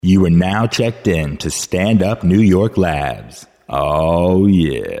You are now checked in to Stand Up New York Labs. Oh,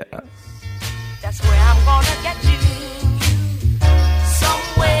 yeah. That's where I'm gonna get you.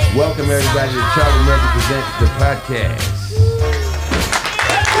 Somewhere. Welcome everybody to Charlie Murphy Presents the podcast.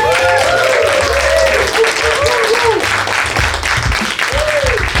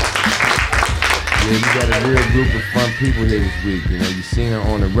 Yeah, we got a real group of fun people here this week. You know, you seen her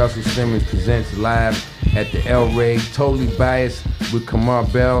on the Russell Simmons Presents Live at the El Rey, Totally Biased with Kamar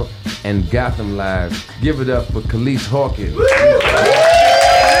Bell and Gotham Live. Give it up for Khalees Hawkins.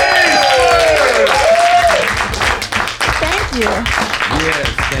 Thank you. Yes,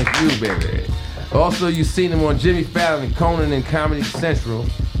 thank you, baby. Also, you seen him on Jimmy Fallon, Conan, and Comedy Central.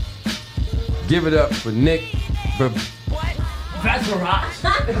 Give it up for Nick. That's a rock. It's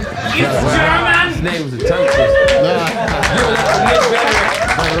German. His name was a tongue twister. Give it up for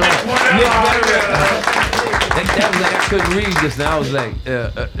Nick Betterer. That was like I couldn't read just now. I was like,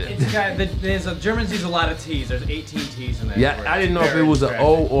 There's Germans use a lot of T's. There's 18 T's in there. yeah, I didn't know if it was an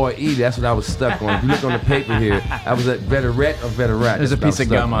O or E. That's what I was stuck on. If you look on the paper here, I was like Betterette or Betterat. There's a piece of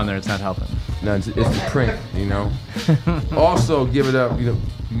gum on there. It's not helping. No, it's the print, you know. Also, give it up. You know,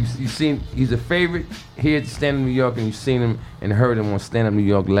 you seen he's a favorite here at Stand Up New York, and you've seen him and heard him on Stand Up New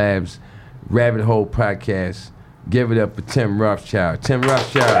York Labs Rabbit Hole podcast. Give it up for Tim Rothschild. Tim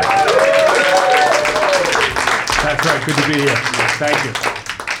Rothschild. That's right. Good to be here. Thank you.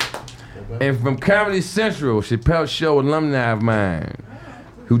 And from Comedy Central, Chappelle Show alumni of mine,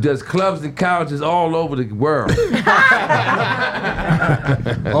 who does clubs and colleges all over the world.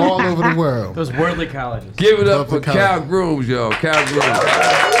 All over the world. Those worldly colleges. Give it up for Cal Grooms, y'all. Cal Grooms.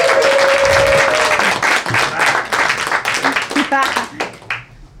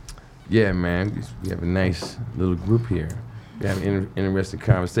 Yeah, man. We have a nice little group here. We have an interesting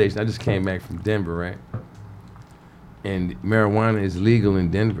conversation. I just came back from Denver, right? And marijuana is legal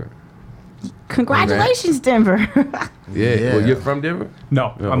in Denver. Congratulations, Denver. Yeah. Well, you're from Denver?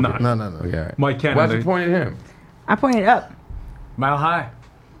 No, Oh, I'm okay. not. No. Okay, all right. Mike Cannon. Why'd you point at him? I pointed up. Mile High.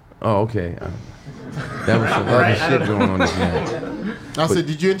 Oh, okay. That was some other shit going on this night. I said,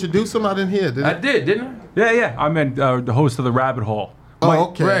 did you introduce him? I didn't hear. I did, didn't Yeah. I meant the host of the Rabbit Hole. Oh, I?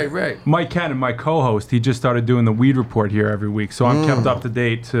 okay. Right. Mike Cannon, my co-host, he just started doing the weed report here every week, so I'm kept up to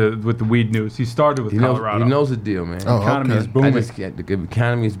date with the weed news. He started with Colorado. He knows the deal, man. Oh, The economy is okay. booming. The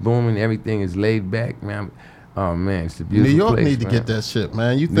economy is booming. Everything is laid back, man. Oh man, it's a beautiful New York place, need to man. get that shit,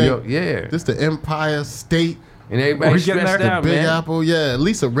 man. You New think York, yeah. this the Empire State, And everybody's We're getting stressed there. out, Big man. Apple? Yeah, at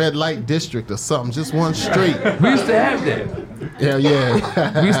least a red light district or something. Just one street. We used to have that. Yeah.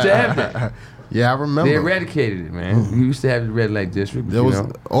 We used to have that. Yeah, I remember. They eradicated it, man. We used to have the red light district. There was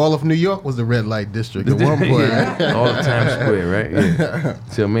all of New York was the red light district at one point. Yeah. All the Times Square, right? Yeah.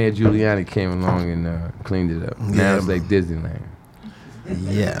 Till Mayor Giuliani came along and cleaned it up. Now it's like Disneyland.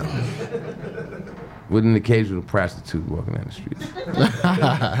 Yeah. With an occasional prostitute walking down the street.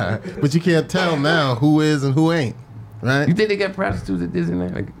 But you can't tell now who is and who ain't, right? You think they got prostitutes at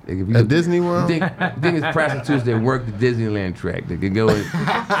Disneyland? Like if you At Disney World? You think it's prostitutes that work the Disneyland track? They can go in,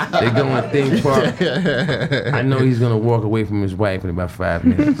 they go in theme park. I know he's gonna walk away from his wife in about 5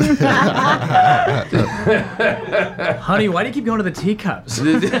 minutes. Honey, why do you keep going to the teacups?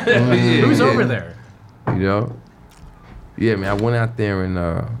 Who's Who's over there? You know? Yeah, man. I went out there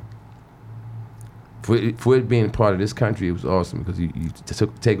and for it being part of this country, it was awesome because you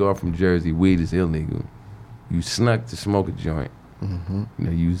take off from Jersey. Weed is illegal. You snuck to smoke a joint. Mm-hmm. You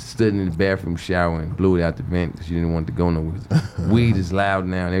know, you stood in the bathroom shower and blew it out the vent because you didn't want to go nowhere. Weed is loud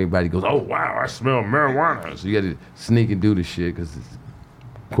now, and everybody goes, "Oh wow, I smell marijuana!" So you got to sneak and do the shit because it's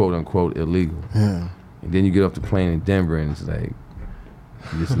quote unquote illegal. Yeah. And then you get off the plane in Denver, and it's like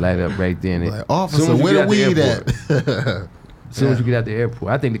you just light up right there. And Like, officer, where the weed at? As soon as you get out the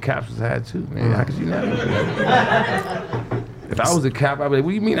airport, I think the cops was high too, man. How could you not? If I was a cop, I'd be like, "What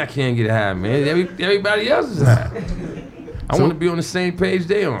do you mean I can't get high, man? Everybody else is high. I want to be on the same page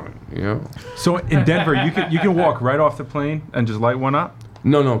they on, you know." So in Denver, you can walk right off the plane and just light one up?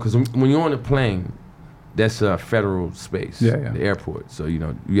 No, because when you're on the plane, that's a federal space, Yeah. the airport. So you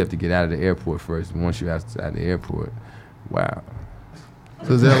know you have to get out of the airport first. And once you're outside the airport, wow.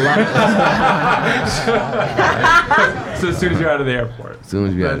 So is there a lot? So as soon as you're out of the airport. As soon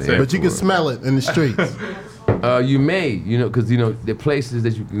as you're out of the airport. But you can smell it in the streets. You may, you know, because, you know, the places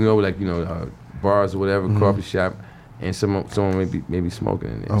that you can go, like, you know, bars or whatever, coffee shop, and someone may be smoking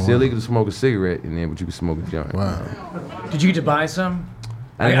in there. It's illegal to smoke a cigarette in there, but you can smoke a joint. Wow. Did you get to buy some?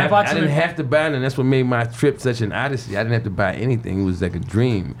 bought I some- didn't have to buy it, and that's what made my trip such an odyssey. I didn't have to buy anything. It was like a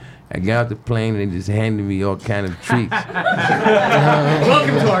dream. I got off the plane and they just handed me all kind of treats.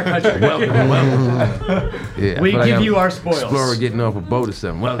 Welcome to our country. welcome. Yeah, We I feel give I'm you our spoils. Explorer getting off a boat or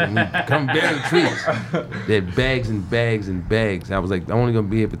something. Welcome, come bearing treats. They had bags and bags and bags. I was like, I'm only gonna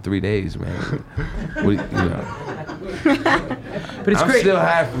be here for 3 days, man. What, you know. But it's I'm great. still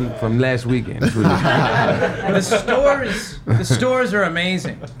high from last weekend. That's what it is. The stores are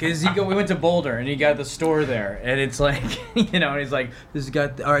amazing because we went to Boulder and you got the store there and it's like and he's like this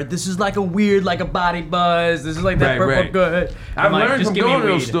is like a weird like a body buzz, this is like that Right, purple right. good. I've like, learned just from give me going to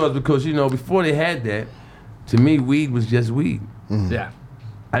those weed. stores because before they had that, to me weed was just weed. Yeah.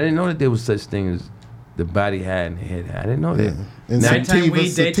 I didn't know that there was such thing as the body high and the head high. I didn't know that. And Nighttime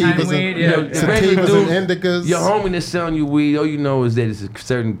weed, daytime sativas, weed, and, yeah. The regular sativas dude, and indicas. Your homie that's selling you weed, all you know is that it's a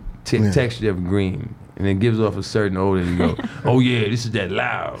certain texture of green. And it gives off a certain odor and you go, oh yeah, this is that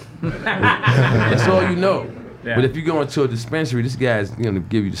loud. That's all you know. Yeah. But if you go into a dispensary, this guy's going to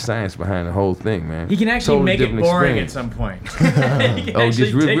give you the science behind the whole thing, man. He can actually Totally make it different boring experience. at some point. Oh, it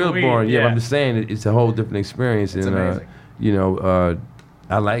gets real boring. Yeah, but I'm just saying it's a whole different experience. It's and, amazing.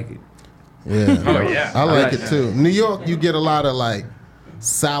 I like it. Yeah. Oh, yeah. I like it too. New York, you get a lot of like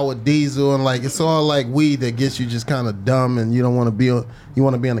sour diesel and like it's all like weed that gets you just kind of dumb and you don't want to be on. You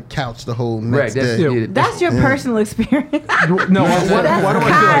want to be on the couch the whole next Right, day. That's your personal experience. No, why do I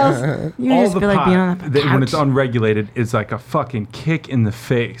feel like You all just the feel like being on pot, the couch. when it's unregulated, is like a fucking kick in the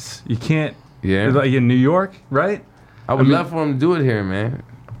face. You can't. Yeah. Like in New York, right? I would love for him to do it here, man.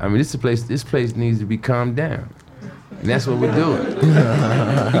 I mean, this place needs to be calmed down. And that's what we're doing. You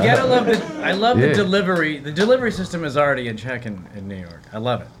gotta love I love the Yeah. delivery. The delivery system is already in check in New York. I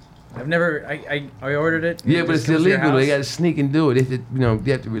love it. I've never. I ordered it. Yeah, It but just it's comes to your illegal. They house. got to sneak and do it. You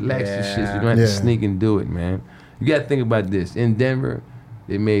have to relax the shit. So you don't have Yeah. to sneak and do it, man. You got to think about this. In Denver,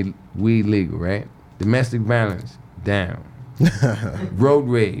 they made weed legal, right? Domestic violence, down. Road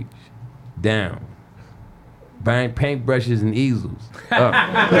rage, down. Buying paintbrushes and easels, up.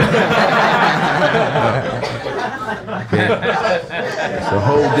 Okay. It's a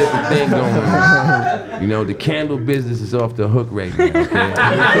whole different thing going on. The candle business is off the hook right now, okay?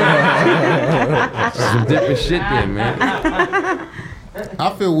 Some different shit there, man. I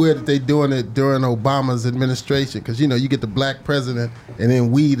feel weird that they doing it during Obama's administration because you get the black president and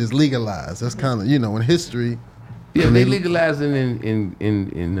then weed is legalized. That's kind of in history. Yeah, they legalized it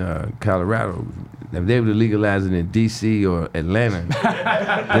in Colorado. If they were to legalize it in D.C. or Atlanta,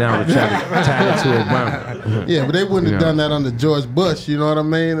 then I would try to tie it to Obama. Yeah, but they wouldn't have done that under George Bush. You know what I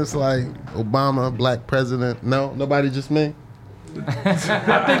mean? It's like Obama, black president. No, nobody, just me. I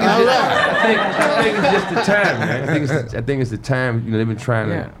think it's just the time, man. I think it's the time. They've been trying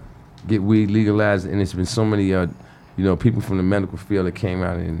to get weed legalized, and it's been so many, people from the medical field that came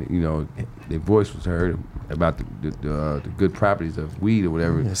out and their voice was heard about the good properties of weed or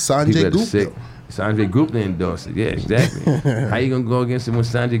whatever. Sanjay People that are Gupta. sick. Sanjay Gupta endorsed it. Yeah, exactly. How you gonna go against it when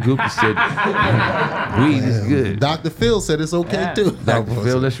Sanjay Gupta said weed is good? Dr. Phil said it's okay too. Dr.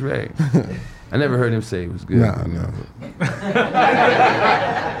 Phil, that's right. I never heard him say it was good. No.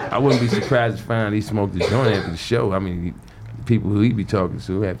 I wouldn't be surprised to find out he smoked the joint after the show. I mean, the people who he be talking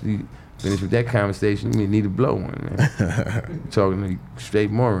to after he finished with that conversation, you need to blow one, man. Talking to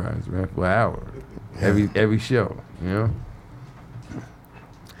straight morons, man, for an hour. Every show,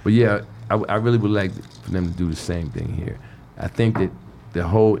 But yeah, I really would like for them to do the same thing here. I think that the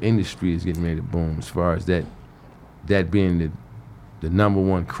whole industry is getting ready to boom as far as that being the number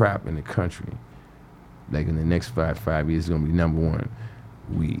one crop in the country. Like in the next five years, it's gonna be number one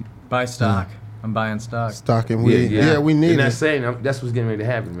weed. Buy stock. I'm buying stock. Stock and weed. Yeah, we need And I'm it. saying that's what's getting ready to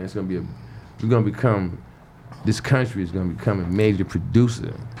happen, man. This country is gonna become a major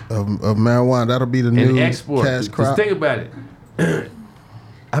producer Of marijuana. That'll be the and new export. cash Just crop. think about it.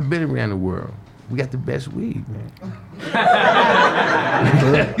 I've been around the world. We got the best weed, man.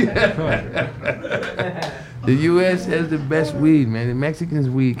 The U.S. has the best weed, man. The Mexicans'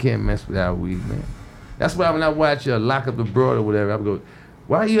 weed can't mess with our weed, man. That's why when I watch Lock Up the Broad or whatever, I go,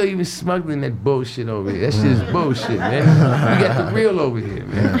 why are you even smuggling that bullshit over here? That shit is bullshit, man. We got the real over here,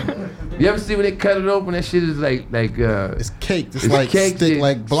 man. You ever see when they cut it open? That shit is like It's caked. It's it's like caked stick, in-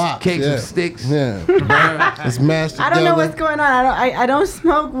 like blocks. cakes yeah. with sticks. Yeah. It's mashed together. I don't know what's going on. I don't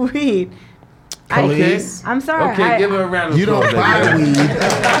smoke weed. Police. I'm sorry. Okay, give her a round of You applause. don't buy ladies. weed.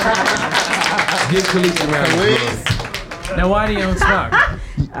 Give Khalees a round of applause. Police. Now, why do you don't smoke?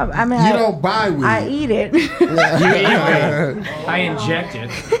 I mean, You don't buy weed. I eat it. I inject it.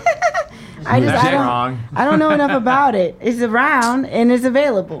 I don't know enough about it. It's around and it's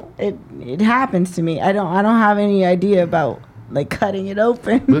available. It happens to me. I don't have any idea about like cutting it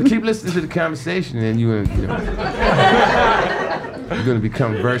open. But keep listening to the conversation, and you're gonna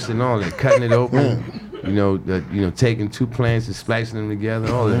become versed in all that, cutting it open. Taking two plants and splicing them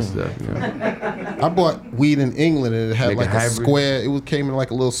together, all that stuff. I bought weed in England and it had Like a like a hybrid? square. It came in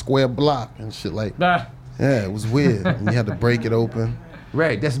like a little square block and shit like. Nah. Yeah, it was weird. And you had to break it open.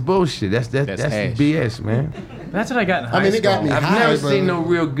 Right, that's bullshit. That's hash. BS, man. That's what I got in high I mean, school. it got me I've high, never but seen no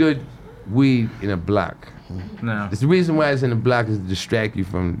real good weed in a block. No. It's the reason why it's in the block is to distract you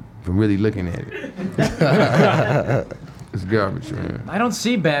from really looking at it. It's garbage, man. I don't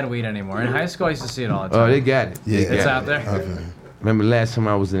see bad weed anymore. In high school, I used to see it all the time. Oh, they got it. Yeah. They It's got out it. there. Okay. Remember last time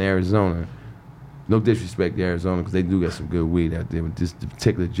I was in Arizona, no disrespect to Arizona because they do got some good weed out there, but this the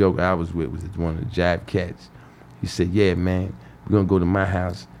particular joke I was with was one of the jive cats. He said, yeah, man, we're going to go to my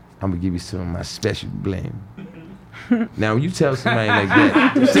house. I'm going to give you some of my special blend. Now, when you tell somebody like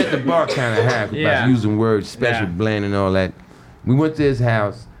that, you set the bar kind of high Yeah. by using words, special Yeah. blend and all that. We went to his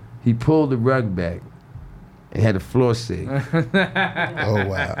house. He pulled the rug back and had a floor seat. Oh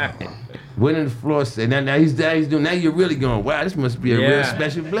wow. Went in the floor set. Now he's doing. Now you're really going. Wow, this must be a real Yeah.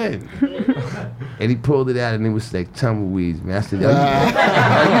 special blend. And he pulled it out, and it was like tumbleweeds, man. I said,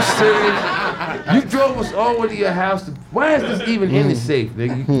 are you serious? You drove us all the way to your house. Why is this even in the safe?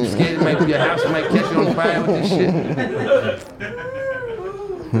 Nigga? You scared it might be your house might catch you on fire with this shit?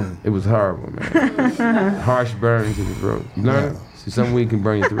 It was horrible, man. Harsh burns in the throat. You learn? See, some weed can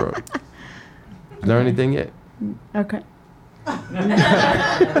burn your throat. You learn anything yet? Okay.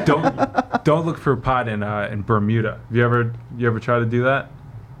 Don't look for pot in Bermuda. Have you ever tried to do that?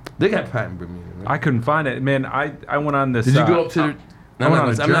 They got pot in Bermuda. Man. I couldn't find it, man. I went on this. Did you go up to the? I I'm went on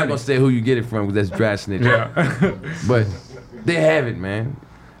not a gonna journey. say who you get it from because that's dry snitch. Yeah. But they have it, man.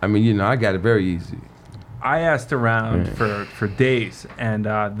 I mean, I got it very easy. I asked around for days, and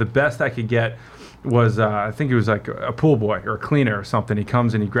the best I could get was I think it was like a pool boy or a cleaner or something. He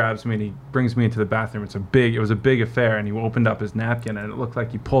comes and he grabs me and he brings me into the bathroom. It was a big affair, and he opened up his napkin and it looked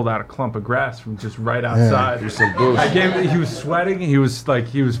like he pulled out a clump of grass from just right outside. There's some bullshit. He was sweating. He was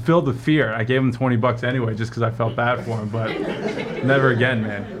filled with fear. I gave him $20 anyway just because I felt bad for him, but never again,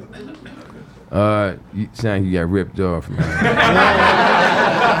 man. You sound like you got ripped off, man.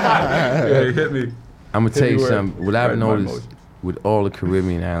 Yeah, he hit me. I'm gonna tell you Anywhere. something. What I've Right in my noticed emotion. with all the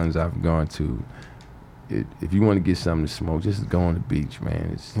Caribbean islands I've gone to, if you want to get something to smoke, just go on the beach,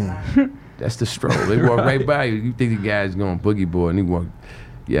 man. That's the stroll. They walk right by you. You think the guy's going boogie board, and he walk.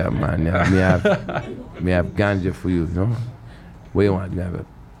 Yeah, man. Me have ganja for you, you know. We want you have a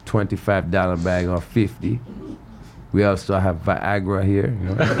 $25 bag or 50. We also have Viagra here, you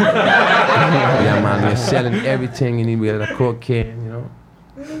know. Yeah, man. We're selling everything, and we got a cocaine, you know.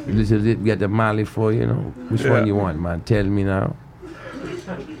 We got the Molly for you, you know. Which one you want, man? Tell me now.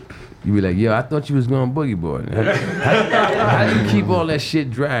 You be like, yo, I thought you was going boogie board. How do you keep all that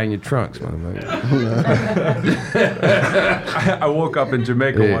shit dry in your trunks, motherfucker? I woke up in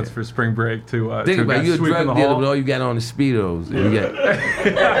Jamaica Yeah. once for spring break to Think about it, you're a sweep in the drug dealer, hall. but all you got on is Speedos. And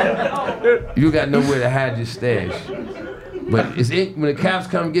you got nowhere to hide your stash. But when the cops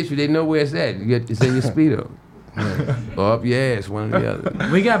come get you, they know where it's at. It's in your Speedo. Or up your ass, one or the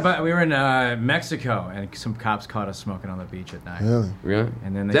other. We were in Mexico, and some cops caught us smoking on the beach at night. Really? Really?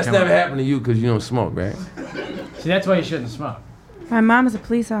 And then they That's come never up- happened to you because you don't smoke, right? See, that's why you shouldn't smoke. My mom is a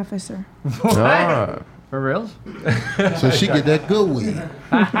police officer. Ah. For reals? So she get that good weed.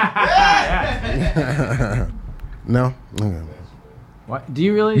 No? Okay. What? Do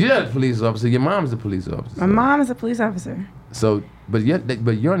you really? You're not a police officer. Your mom's a police officer. My mom is a police officer. So, but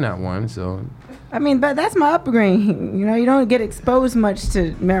you're not one. So, I mean, but that's my upbringing. You know, you don't get exposed much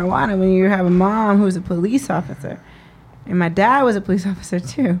to marijuana when you have a mom who's a police officer. And my dad was a police officer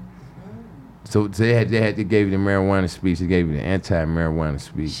too. so they gave you the marijuana speech. They gave you the anti-marijuana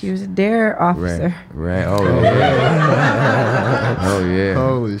speech. She was a dare officer. Right. Oh yeah. Oh yeah.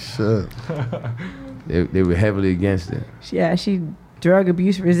 Holy shit. They were heavily against it. She drug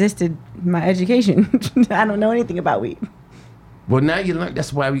abuse resisted my education. I don't know anything about weed. Well, now you learn.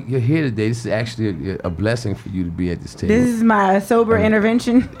 That's why you're here today. This is actually a blessing for you to be at this table. This is my sober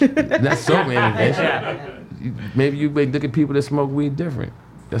intervention. Not sober intervention. Maybe you may look at people that smoke weed different.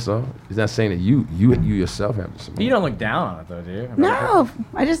 That's all. It's not saying that you yourself have to smoke. You don't look down on it though, do you? No,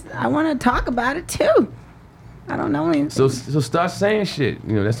 I want to talk about it too. I don't know anything. So start saying shit.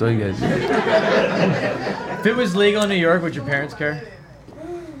 You know, that's all you gotta do. If it was legal in New York, would your parents care?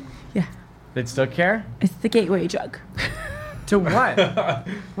 Yeah, They'd still care? it's the gateway drug. To what?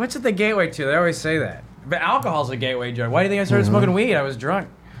 What's it the gateway to? They always say that. But alcohol's a gateway drug. Why do you think I started smoking weed? I was drunk.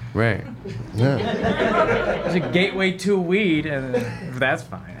 Right. Yeah. There's a gateway to weed, and that's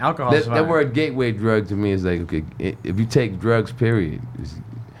fine. Alcohol's fine. That word gateway drug to me is like, okay, if you take drugs, period.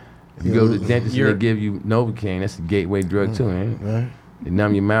 If you go to the dentist and they give you Novocaine, that's a gateway drug too, ain't it? Right. They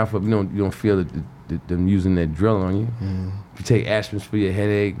numb your mouth up. You don't feel them using that drill on you. If you take aspirins for your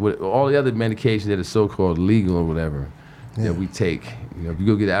headache, all the other medications that are so-called legal or whatever that we take. You know, if you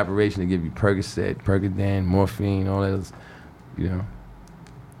go get an operation, they give you Percocet, Percodan, morphine, all that. You know.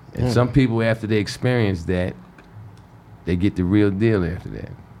 And some people, after they experience that, they get the real deal after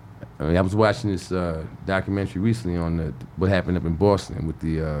that. I mean, I was watching this documentary recently on what happened up in Boston with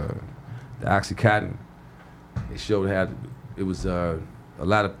the Oxycontin. They showed how it was a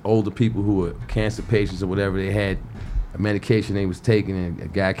lot of older people who were cancer patients or whatever. They had a medication they was taking, and a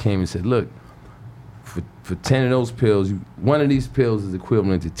guy came and said, "Look, for 10 of those pills, one of these pills is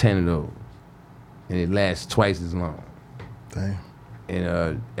equivalent to 10 of those, and it lasts twice as long." Damn.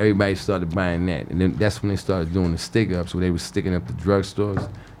 And everybody started buying that, and then that's when they started doing the stick-ups, where they were sticking up the drugstores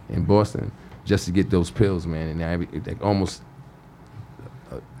in Boston just to get those pills, man. And now like almost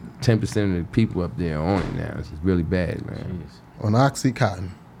 10% of the people up there are on it now. It's really bad, man. Jeez. On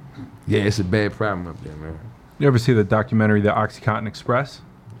Oxycontin. Yeah, it's a bad problem up there, man. You ever see the documentary, The Oxycontin Express?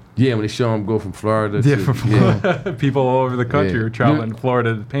 Yeah, when they show them go from Florida Yeah, to... from Florida. People all over the country Yeah. are traveling to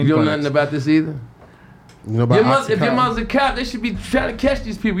Florida to pain You know clinics. nothing about this either? You know about If your Oxycontin? mother's a cop, they should be trying to catch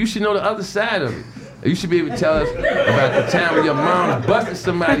these people. You should know the other side of it. You should be able to tell us about the time when your mom busted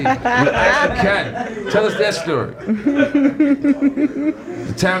somebody with Oxycontin. Tell us that story.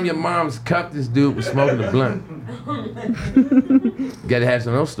 The time your mom's cuffed this dude was smoking a blunt. You gotta have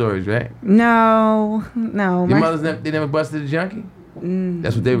some of those stories, right? No. Your mother's they never busted a junkie?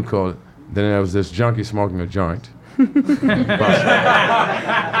 That's what they would call it. Then there was this junkie smoking a joint.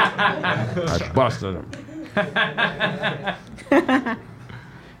 I busted him.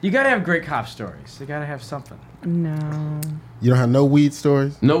 You gotta have great cop stories. You gotta have something. No. You don't have no weed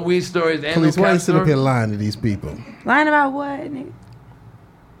stories? No weed stories and Police, no why cop you sit up here stories? lying to these people? Lying about what, nigga?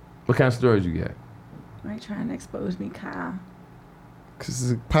 What kind of stories you got? Why you trying to expose me, Kyle? Because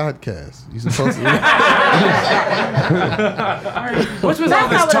it's a podcast. You're supposed to... What's with all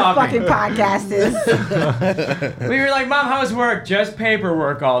That's this not what a talking? fucking podcast is. We were like, Mom, how's work? Just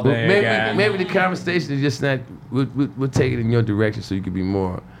paperwork all Well, day. again." maybe the conversation is just not. We'll take it in your direction so you can be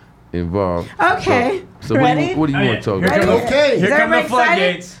more involved. Okay. So Ready? what do you want to talk Here about? comes- Okay. Here Is come the everybody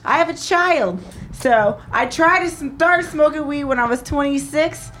excited? floodgates. I have a child. So I tried to start smoking weed when I was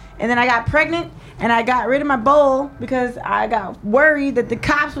 26, and then I got pregnant, and I got rid of my bowl because I got worried that the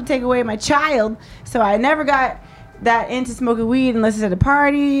cops would take away my child. So I never got that into smoking weed unless it's at a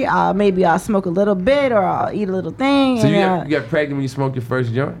party. Maybe I'll smoke a little bit, or I'll eat a little thing. So and, you got pregnant when you smoked your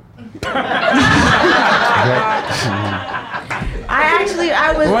first joint?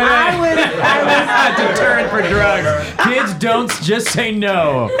 I was Deterrent for drugs. Kids don't just say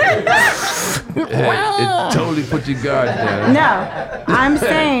no. It totally put your guard down. No, I'm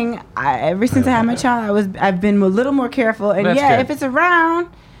saying ever since I had my child, I've been a little more careful. And That's yeah, good. if it's around,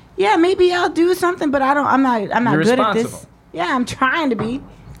 yeah, maybe I'll do something. But I'm not You're good at this. responsible. Yeah, I'm trying to be.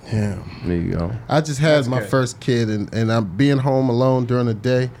 Yeah. There you go. I just had That's my good. first kid, and I'm being home alone during the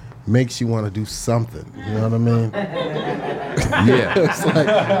day makes you want to do something. You know what I mean? Yeah. It's like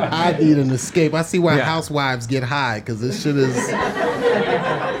I need an escape. I see why Yeah. housewives get high because this shit is. Do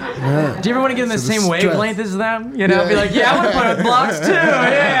you ever want to get in the So the same stress. wavelength as them? You know, Yeah. be like, yeah, I want to play with blocks too.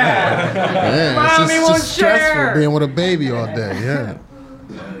 Yeah. Yeah, Mommy it's won't just stressful share. being with a baby all day. Yeah.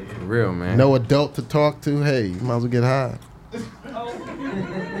 For real, man. No adult to talk to. Hey, you might as well get high.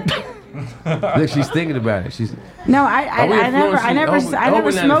 Look, she's thinking about it. She's No, Are we I never influencing- I never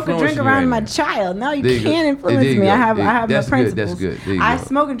we're not smoke or drink influencing you around right my now. child. No, you There you go. can't influence There you me. go. I have That's my good. principles. That's good. There you I go.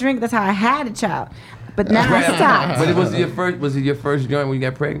 smoke and drink. That's how I had a child. But now I stopped. But was it your first joint when you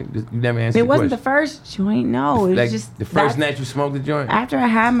got pregnant? You never answered It the wasn't the question. first joint. No, it was Like just the first that's- night you smoked the joint? After I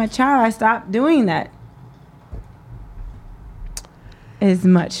had my child, I stopped doing that as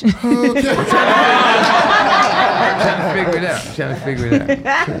much. Trying to figure it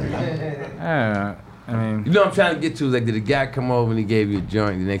out. I mean, You know what I'm trying to get to is like, did a guy come over and he gave you a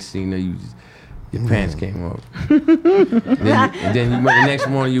joint, the next thing you know, your pants came off. and then the next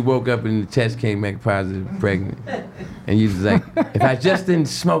morning you woke up and the test came back positive, pregnant. And you was like, if I just didn't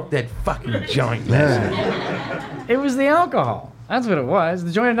smoke that fucking joint last night. it was the alcohol. That's what it was.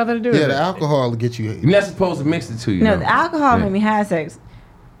 The joint had nothing to do with Yeah, it. the alcohol will get you. You're not supposed to mix the two, you No, know. the alcohol Yeah. made me have sex.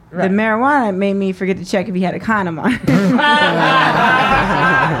 Right. The marijuana made me forget to check if he had a condom on.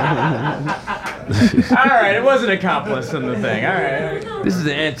 All right, it was an accomplice in the thing. All right. This is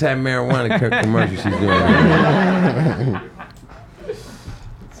an anti-marijuana commercial she's doing right now.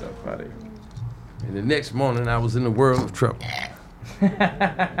 So And the next morning, I was in the world of trouble.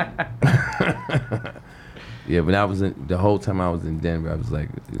 Yeah, but the whole time I was in Denver, I was like,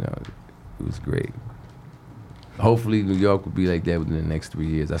 it was great. Hopefully, New York will be like that within the next 3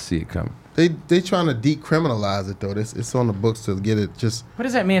 years. I see it coming. They trying to decriminalize it though. It's on the books to get it just. What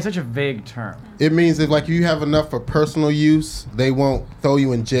does that mean? It's such a vague term. It means that like you have enough for personal use, they won't throw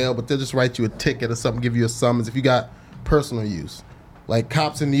you in jail, but they'll just write you a ticket or something, give you a summons if you got personal use. Like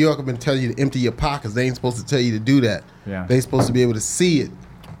cops in New York have been telling you to empty your pockets. They ain't supposed to tell you to do that. Yeah. They supposed to be able to see it.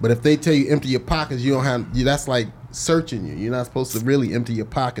 But if they tell you empty your pockets, you don't have. That's like searching you. You're not supposed to really empty your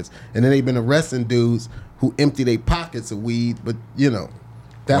pockets. And then they've been arresting dudes who empty their pockets of weed, but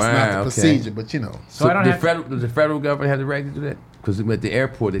that's not the procedure. But So I don't does the federal government have the right to do that? Because at the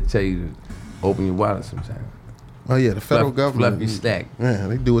airport they tell you to open your wallet sometimes. Oh yeah, the federal government. Fluff your stack. Yeah,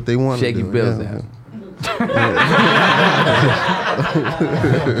 they do what they want. Shake to do. your bills out.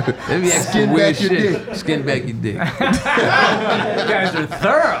 Let me ask you weird shit. Skin back your dick. You guys are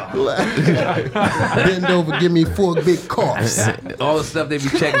thorough. Bend over, give me 4 big coughs. All the stuff they be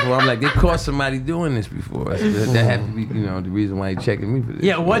checking for, I'm like, they caught somebody doing this before. That had to be, the reason why they checking me for this.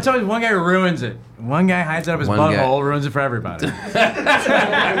 Yeah, what's always one guy ruins it. One guy hides it up his butthole, ruins it for everybody.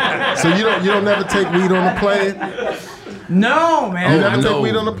 So you don't never take weed on the plane? No, man. You never take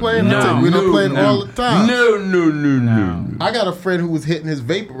weed on the plane? No. I take weed on the plane all the time. No. I got a friend who was hitting his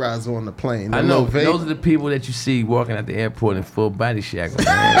vaporizer on the plane. I know. Those are the people that you see walking at the airport in full body shackles.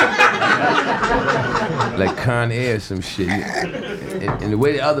 Like Con Air or some shit. And the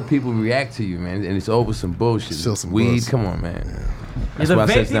way the other people react to you, man, and it's over some bullshit. Still some weed, bullshit. come on, man. Yeah, the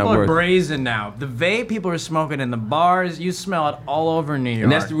vape people are brazen now. The vape people are smoking in the bars. You smell it all over New York.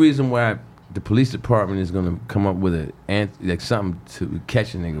 And that's the reason why the police department is going to come up with something to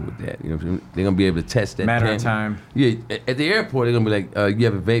catch a nigga with that. They're going to be able to test that matter pen. of time. Yeah, at the airport, they're going to be like, you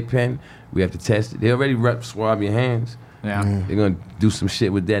have a vape pen? We have to test it. They already swab your hands. Yeah. They're going to do some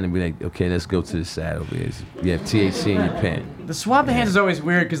shit with that and be like, okay, let's go to the side over here. You have THC in your pen. The swab the hands is always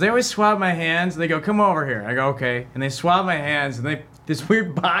weird because they always swab my hands. They go, come over here. I go, okay. And they swab my hands and this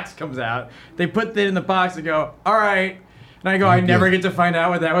weird box comes out. They put that in the box and go, all right. And I go, I never get to find out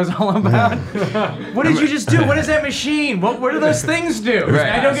what that was all about. What did you just do? What is that machine? What do those things do?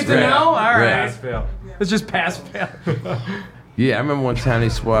 Right. I don't get to know? All right. Pass, fail. It's just pass, fail. Yeah, I remember one time they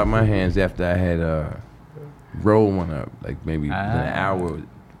swabbed my hands after I had rolled one up, like maybe an hour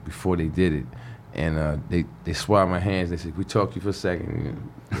before they did it. And they swabbed my hands. They said, we talk to you for a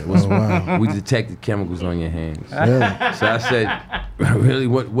second. We detected chemicals on your hands. Yeah. So I said, really,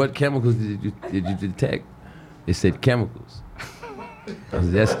 what chemicals did you detect? They said chemicals.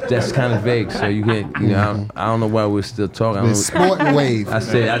 That's kind of vague. So you can't, I don't know why we're still talking. The sporting wave. I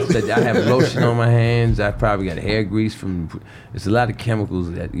said I have lotion on my hands. I probably got hair grease from. There's a lot of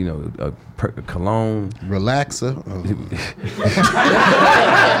chemicals that cologne, relaxer.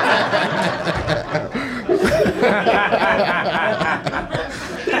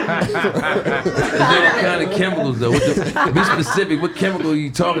 There's all kind of chemicals though. Be specific. What chemical are you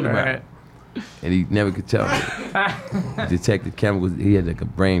talking about? Right. And he never could tell me. He detected chemicals. He had like a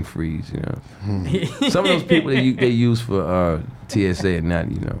brain freeze, Some of those people they use for TSA are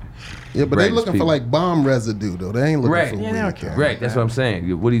not, Yeah, but they looking people. for like bomb residue though. They ain't looking Right. for Yeah, weed. they don't care. Right, that's what I'm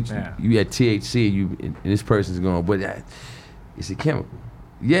saying. What do Yeah. you had THC and this person's going, but it's a chemical.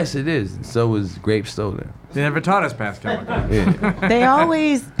 Yes, it is. And so is grape soda. They never taught us past chemical. Yeah. They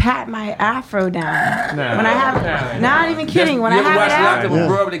always pat my afro down. No. When I have, not even kidding. When you I ever have watch it Locked out.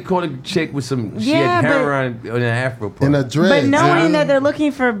 Up Abroad, they caught a chick with some, she Yeah, had but- heroin on an afro part. In a dreads. But knowing that they're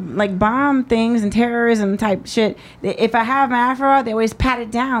looking for like bomb things and terrorism type shit, if I have my afro out, they always pat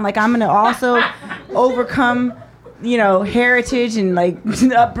it down. Like I'm gonna also overcome, heritage and like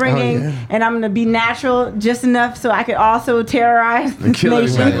upbringing, and I'm gonna be natural just enough so I could also terrorize and this kill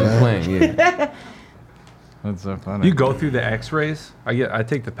everybody nation. on the plane, yeah. That's so funny. You go through the X-rays. I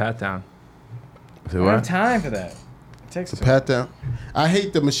take the pat down. So I don't have what? time for that. It takes The pat down. I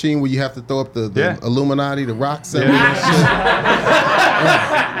hate the machine where you have to throw up the Yeah. Illuminati, the rock symbol and shit.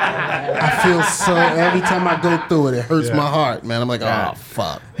 I feel so, every time I go through it, it hurts my heart, man. I'm like, oh,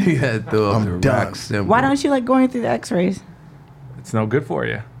 fuck. You gotta throw up I'm the done. rock symbol. Why don't you like going through the X-rays? It's no good for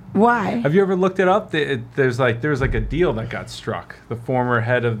you. Why? Have you ever looked it up? There's like a deal that got struck. The former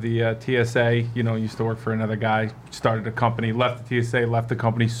head of the TSA, used to work for another guy, started a company, left the TSA, left the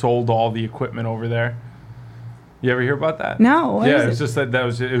company, sold all the equipment over there. You ever hear about that? No. What Yeah, is it was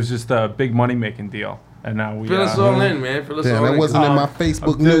just it was just a big money making deal. And now we Fill us all in, man. Fill us Damn, all that in. wasn't in my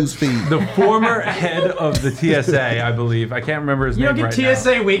Facebook news feed. the former head of the TSA, I believe. I can't remember his You name don't right get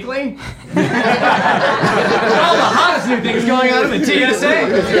TSA Weekly? All the hottest new things going on in the TSA.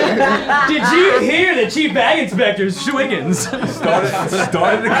 Did you hear that Chief Bag Inspector Schwiggins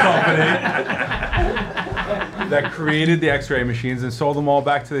started the company that created the X-ray machines and sold them all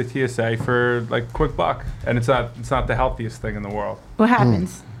back to the TSA for like a quick buck. And it's not the healthiest thing in the world. What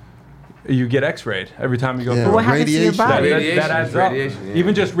happens? You get X-rayed every time you go Yeah. through. What happens to your Radiation. body? That adds up. Radiation, yeah.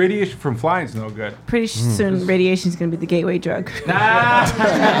 Even just radiation from flying is no good. Pretty soon, radiation is going to be the gateway drug.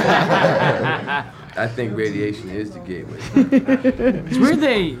 I think radiation is the gateway. It's weird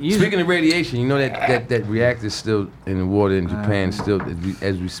they use Speaking of radiation, you know that reactor is still in the water in Japan. Still,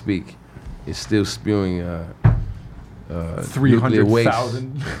 as we speak, it's still spewing nuclear waste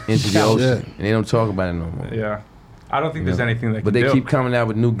 300,000. into the ocean, Yeah. and they don't talk about it no more. Yeah. I don't think there's anything they can But they do. keep coming out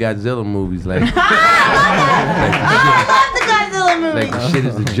with new Godzilla movies like I love the Godzilla movie. like the shit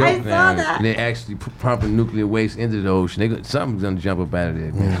is a joke I saw now. that. And they're actually pumping nuclear waste into the ocean. Something's gonna jump up out of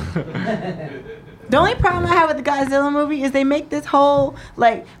there, man. The only problem I have with the Godzilla movie is they make this whole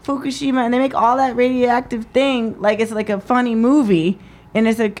like Fukushima and they make all that radioactive thing like it's like a funny movie and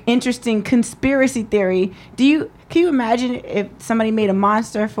it's an interesting conspiracy theory. Can you imagine if somebody made a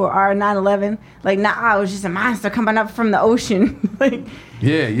monster for our 9/11? Like, nah, it was just a monster coming up from the ocean. Like,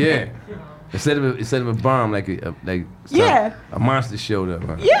 Yeah. Instead of a bomb, a monster showed up.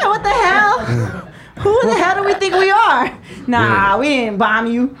 Huh? yeah, what the hell? Who the hell do we think we are? Nah, Yeah. we didn't bomb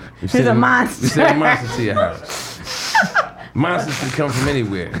you. It's a monster. We sent a monster to your house. Monsters can come from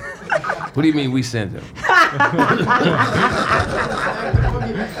anywhere. What do you mean we sent them?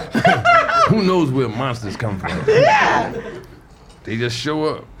 Who knows where monsters come from? Yeah. They just show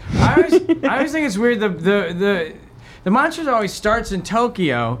up. I always think it's weird. The monster always starts in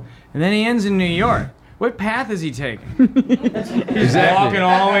Tokyo and then he ends in New York. What path is he taking? He's walking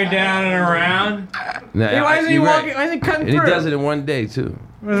all the way down and around. Nah, Hey, why isn't he you're right. walking? Why isn't he cutting And he through? does it in one day too.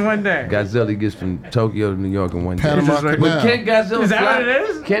 One day. Godzilla gets from Tokyo to New York in one day. Panama just like- Canal. But can Godzilla Is that fly? what it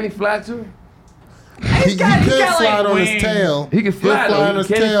is? Can he fly too? He got, could like, slide on wings. his tail. He can fly, He'll though. fly on his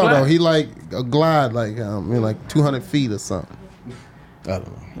Can he tail fly? though. He like a glide like 200 feet or something. I don't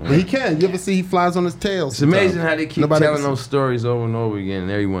know. But he can. You ever see he flies on his tail? It's amazing how they keep Nobody telling can- those stories over and over again,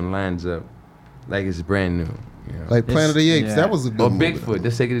 and everyone lines up like it's brand new. You know? Like Planet of the Apes. yeah. That was a good Or movie. Bigfoot.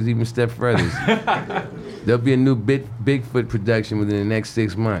 Let's take it even a step further. There'll be a new Bigfoot production within the next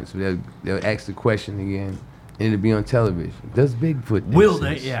 6 months. They'll ask the question again, and it'll be on television. Does Bigfoot Will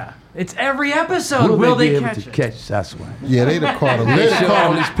they? exist? Yeah. It's every episode. Will They they be able catch to it? catch Sasquatch? Yeah, they'd have caught him. They They'd have show all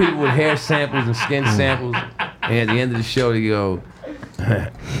caught these him. people with hair samples and skin samples, and at the end of the show they go, I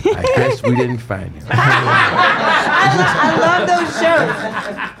guess we didn't find him. I love those shows.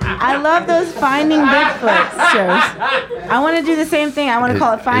 I love those Finding Bigfoot shows. I want to do the same thing. I want to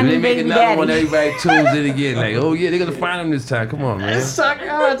call it And Finding they make Baby another one, Daddy. everybody tunes in again. Like, oh yeah, they're gonna find him this time. Come on, man. Suck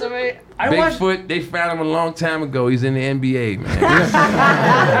out to me. I watched. Bigfoot, they found him a long time ago. He's in the NBA, man.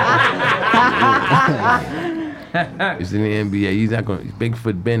 He's in the NBA. He's not going.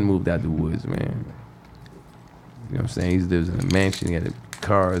 Bigfoot Ben moved out the woods, man. You know what I'm saying? He lives in a mansion. He had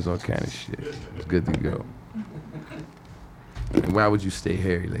cars, all kind of shit. It's good to go. And why would you stay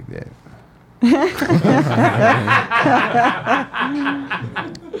hairy like that?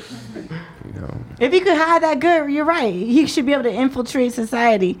 You know. If he could hide that good, you're right. He should be able to infiltrate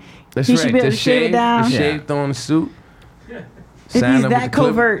society. That's He right. should be able The to shave it down. The shave, throw on the suit. If he's Sign up that with the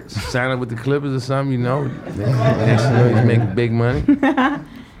Clippers- covert. Sign up with the Clippers or something, you know. Next you know, he's making big money.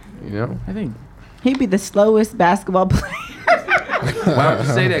 You know. I think. He'd be the slowest basketball player. Why would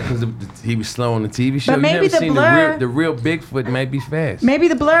you say that? Because he was slow on the TV show. But You maybe never the seen blur- the real Bigfoot might be fast. Maybe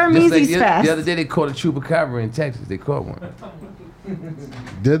the blur Just means like he's fast. The other day they caught a chupacabra in Texas. They caught one.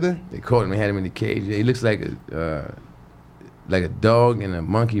 Did they? They caught him and had him in the cage. He looks like a dog and a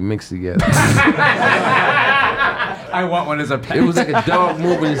monkey mixed together. I want one as a pet. It was like a dog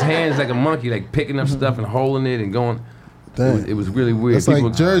moving his hands like a monkey, like picking up stuff and holding it and going. Dang. It was really weird. It's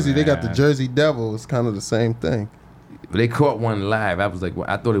like Jersey. They got the Jersey Devil. It's kind of the same thing. But they caught one live. I was like, well,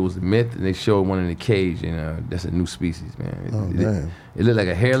 I thought it was a myth, and they showed one in the cage, and that's a new species, man. Oh, damn. It looked like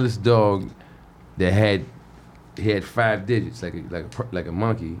a hairless dog that had 5 digits, like a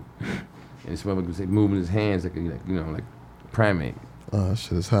monkey, and this motherfucker was like, moving his hands like a primate. Oh, that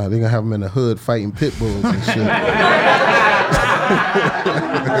shit is hot. They gonna have them in the hood fighting pit bulls and shit.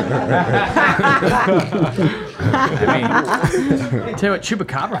 I mean, tell you what,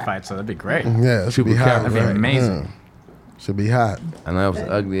 Chupacabra fights, so that'd be great. Yeah, it should be hot. Chupacabra. That'd be right? amazing. Yeah. Should be hot. I know it was an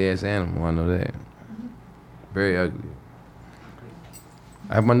ugly ass animal. I know that. Very ugly.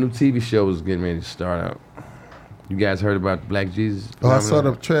 I have my new TV show is getting ready to start out. You guys heard about Black Jesus? Oh, I saw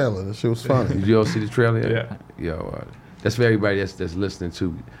the trailer. That shit was funny. Did you all see the trailer yet? Yeah. Yo, that's for everybody that's listening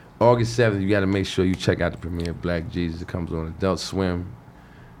to. August 7th, you got to make sure you check out the premiere of Black Jesus. It comes on Adult Swim.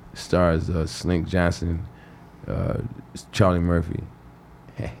 It stars Slink Johnson, Charlie Murphy,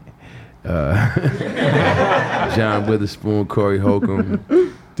 John Witherspoon, Corey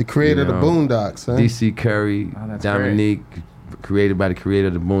Holcomb. The creator of the Boondocks, huh? DC Curry, that's Dominique, created by the creator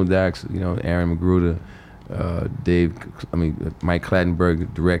of the Boondocks, Aaron Magruder, Mike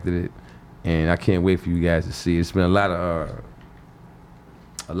Clattenburg directed it, and I can't wait for you guys to see it. It's been a lot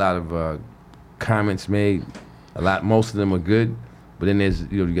of comments made, most of them are good, but then there's,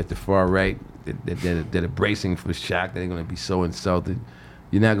 you get the far right that are bracing for shock, they're gonna be so insulted.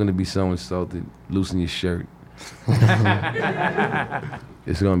 You're not gonna be so insulted, loosen your shirt.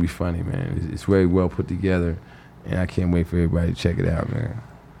 It's gonna be funny, man. It's very well put together, and I can't wait for everybody to check it out, man.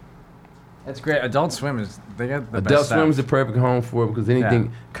 That's great. Adult Swim they got the Adult best Swim is the stuff. perfect home for it because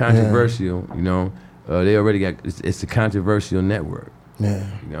anything controversial, they already got. It's a controversial network. Yeah.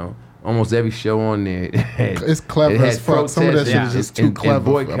 Almost every show on there. It's clever as fuck. Some of that shit is just too clever. And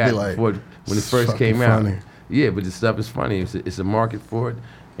boycott I'd be like, when it first came funny. out. Yeah, but the stuff is funny. It's a market for it,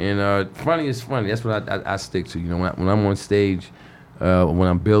 and funny is funny. That's what I stick to. When I'm on stage, when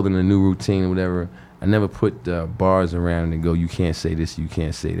I'm building a new routine or whatever, I never put bars around and go, you can't say this, you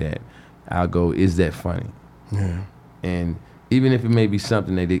can't say that. I'll go, is that funny? Yeah. And even if it may be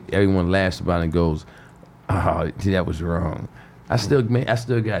something that everyone laughs about and goes, oh, that was wrong. I still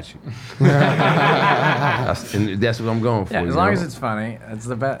got you. And that's what I'm going for. Yeah, as long as it's funny, it's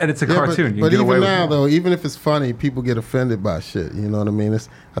the best. And it's a cartoon. You But can get away even with now, it. though, even if it's funny, people get offended by shit. You know what I mean?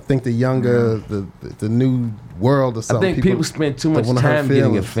 I think the younger, the new world or I something. think people spend too much don't wanna hurt time getting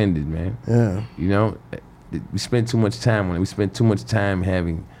feelings. offended, man. Yeah. We spend too much time on it. We spend too much time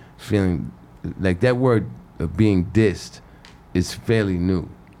feeling like that word of being dissed is fairly new.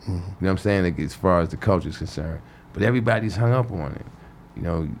 You know what I'm saying? Like as far as the culture is concerned, but everybody's hung up on it.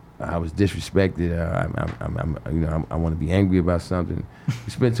 I was disrespected. I want to be angry about something.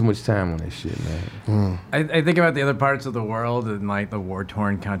 We spend too much time on that shit, man. I think about the other parts of the world and like the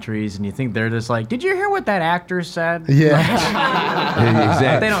war-torn countries, and you think they're just like, did you hear what that actor said? Yeah.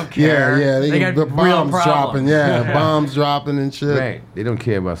 Exactly. They don't care. Yeah. They got the real bombs problems. dropping. Yeah, bombs dropping and shit. Right. They don't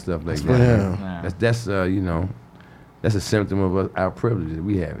care about stuff like that. Yeah. That's that's a symptom of our privilege that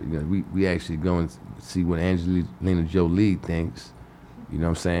we have. We actually go and see what Angelina Jolie thinks. You know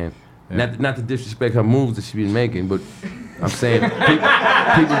what I'm saying? Yeah. Not to disrespect her moves that she's been making, but I'm saying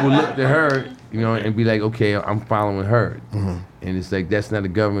people will look to her, and be like, okay, I'm following her. Mm-hmm. And it's like, that's not a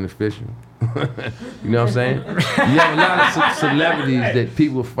government official. You know what I'm saying? You have a lot of celebrities that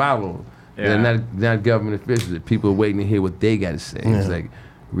people follow that are not government officials, that people are waiting to hear what they got to say. It's like,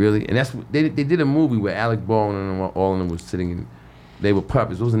 really? And that's they did a movie where Alec Baldwin and all of them was sitting in, they were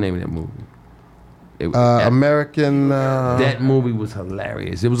puppets. What was the name of that movie? American. That movie was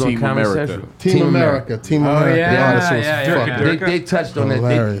hilarious. It was Team on Comedy America. Central. Team America. Team America. yeah. Oh, that shit was Yeah, fucking yeah. They touched on that.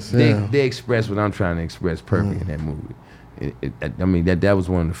 Hilarious, yeah. They expressed what I'm trying to express perfect in that movie. That was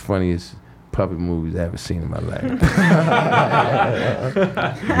one of the funniest puppet movies I ever seen in my life.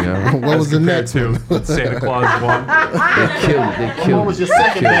 What was the next one? With Santa Claus 1. They killed it. What was your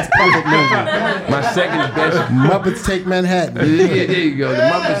second best puppet movie? My second best. Muppets Take Manhattan. Yeah, there you go. The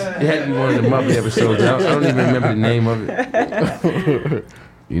Muppets. It had to be one of the Muppet episodes. I don't even remember the name of it.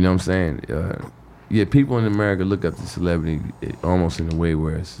 You know what I'm saying? People in America look up to celebrity almost in a way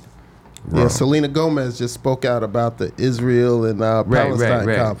where it's wrong. Yeah, Selena Gomez just spoke out about the Israel and Palestine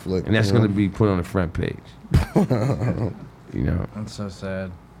conflict. And that's going to be put on the front page. That's so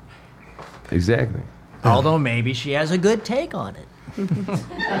sad. Exactly. Although maybe she has a good take on it.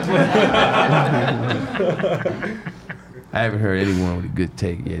 I haven't heard anyone with a good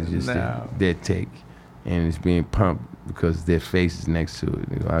take yet. It's just their take. And it's being pumped because their face is next to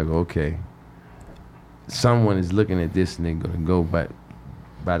it. I go, okay. Someone is looking at this and they're going to go by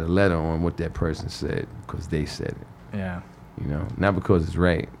the letter on what that person said because they said it. Yeah. Not because it's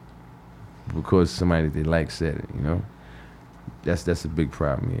right, but because somebody that they like said it, That's a big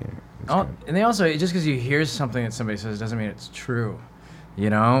problem here. And they also, just because you hear something that somebody says doesn't mean it's true. It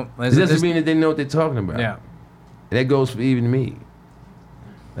doesn't mean that they know what they're talking about. Yeah. And that goes for even me.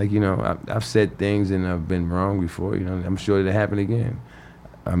 Like, I've said things and I've been wrong before, I'm sure it'll happen again.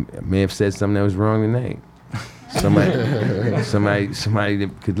 I may have said something that was wrong tonight. Somebody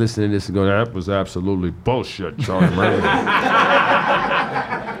that could listen to this and go, that was absolutely bullshit, Charlie Murphy.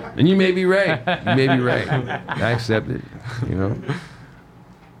 And you may be right. I accept it,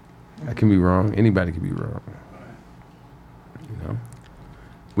 I can be wrong. Anybody can be wrong.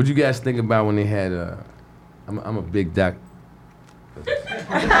 What'd you guys think about when they had? I'm a big doc.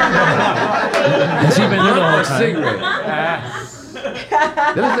 Has he been there the whole time? Cigarette.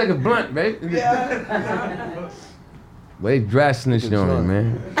 That looks like a blunt, right? Well, they dry snitched on him,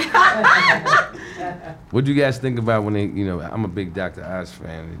 man. What'd you guys think about when they, I'm a big Dr. Oz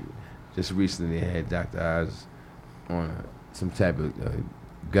fan. Just recently they had Dr. Oz on some type of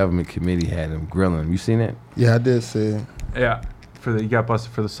government committee, had him grilling him. You seen that? Yeah, I did see it. Yeah, you got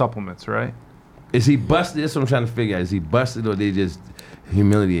busted for the supplements, right? Is he busted? That's what I'm trying to figure out. Is he busted or they just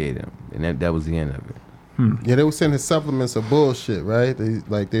humiliate him? And that was the end of it. Yeah, they were saying his supplements are bullshit, right?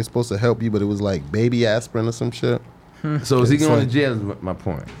 They're supposed to help you, but it was like baby aspirin or some shit. So is he going to jail? Is my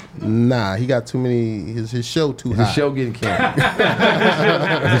point. Nah, he got too many. His show too high. His show getting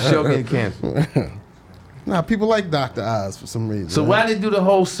canceled. His show getting canceled. Nah, people like Dr. Oz for some reason. So why they do the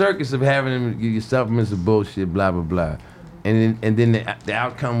whole circus of having him give you supplements of bullshit, blah blah blah, and then the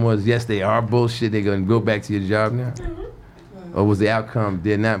outcome was yes they are bullshit. They're gonna go back to your job now, or was the outcome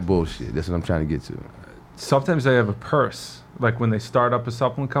they're not bullshit? That's what I'm trying to get to. Sometimes they have a purse. Like when they start up a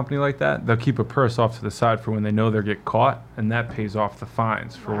supplement company like that, they'll keep a purse off to the side for when they know they'll get caught, and that pays off the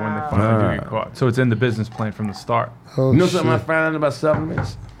fines for when they finally do get caught. So it's in the business plan from the start. Oh, you know something I found out about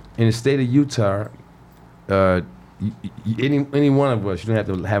supplements? In the state of Utah, any one of us, you don't have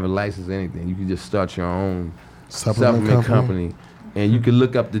to have a license or anything. You can just start your own supplement company. And you can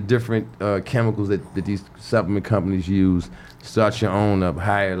look up the different chemicals that these supplement companies use. Start your own up,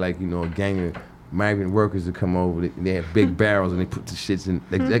 hire a gang of migrant workers to come over. They have big barrels and they put the shits in,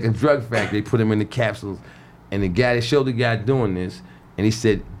 like a drug factory. They put them in the capsules. And they showed the guy doing this, and he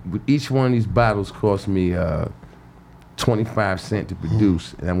said, with each one of these bottles cost me 25 cents to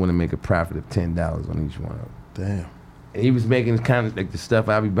produce, and I'm going to make a profit of $10 on each one of them. Damn. And he was making kind of like the stuff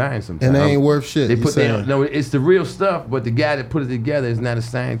I be buying sometimes. And they ain't worth shit. No, it's the real stuff, but the guy that put it together is not a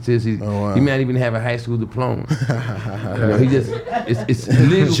scientist. He may not even have a high school diploma. He just, it's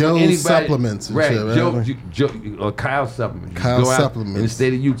legal Joe for anybody. Supplements and right, shit, right? Joe, or Kyle Supplements. Kyle Go out Supplements. in the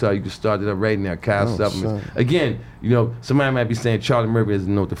state of Utah, you can start it up right now, Kyle Supplements. Son. Again, somebody might be saying Charlie Murphy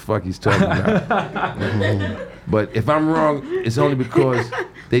doesn't know what the fuck he's talking about. But if I'm wrong, it's only because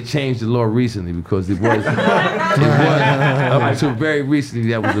they changed the law recently, because it was up until very recently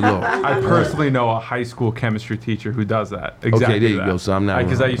that was the law. I personally know a high school chemistry teacher who does that. Exactly. Okay, there you go. So I'm not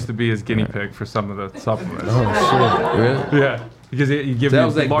because I wrong. used to be his guinea pig for some of the supplements. Oh, shit. Really? Yeah, because you give So that me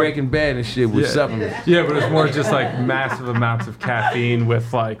was like Breaking Bad and shit with supplements. Yeah, but it's more just like massive amounts of caffeine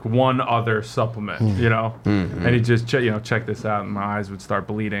with like one other supplement, And he just check this out, and my eyes would start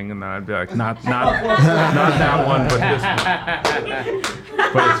bleeding, and then I'd be like, not that one, but this one.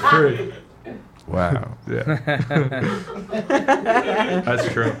 But it's free. Wow. Yeah. That's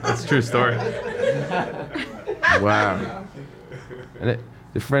true. That's a true story. Wow. And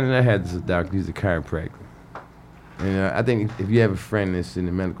the friend that I had is a doctor. He's a chiropractor. And I think if you have a friend that's in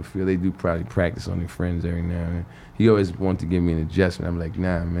the medical field, they do probably practice on their friends every now and then. He always wanted to give me an adjustment. I'm like,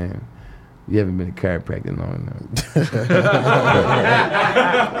 nah, man. You haven't been a chiropractor long enough.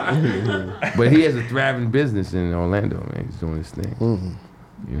 But he has a thriving business in Orlando, man. He's doing his thing.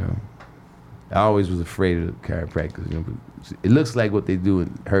 I always was afraid of chiropractors. But it looks like what they do, it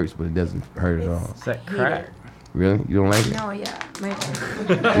hurts, but it doesn't hurt at all. It's that crack. Really? You don't like it? No, yeah. Yeah.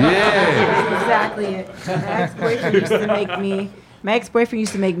 Exactly it. My ex-boyfriend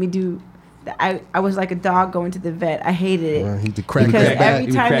used to make me do. I was like a dog going to the vet. I hated it. He crack because your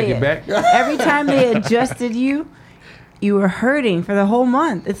back. every time they adjusted you were hurting for the whole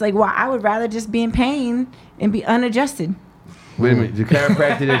month. It's like, wow, I would rather just be in pain and be unadjusted. Wait a minute. The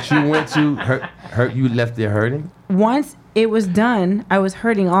chiropractor that you went to hurt you, left there hurting? Once it was done, I was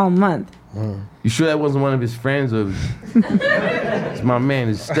hurting all month. You sure that wasn't one of his friends? Or it's my man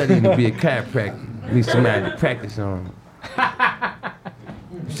is studying to be a chiropractor. Need somebody to practice on.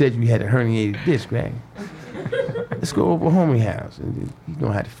 You said you had a herniated disc, right? Let's go over homie house and you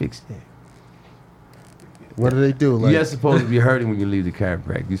know how to fix that. What do they do? Like, You're supposed to be hurting when you leave the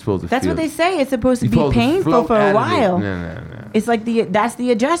chiropractor. You're supposed to That's feel what they say. It's supposed to you're be supposed to painful float for out a of it. while. No. It's like that's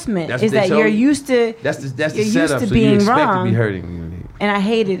the adjustment. That's Is what they that you're told you? used to That's the you're setup, used to so being you expect wrong. to be hurting when you leave. And I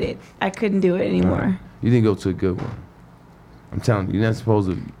hated it. I couldn't do it anymore. You didn't go to a good one. I'm telling you, you're not supposed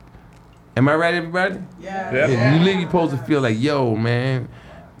to. Am I right, everybody? Yeah. You leave, you're supposed to feel like, yo, man,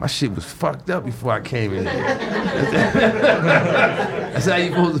 my shit was fucked up before I came in here. That's how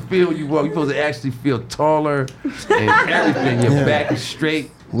you're supposed to feel when you walk. You're supposed to actually feel taller and everything. Your back is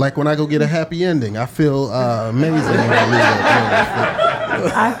straight. Like when I go get a happy ending, I feel amazing when I leave that.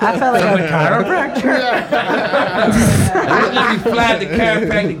 I felt like The chiropractor? And then you fly the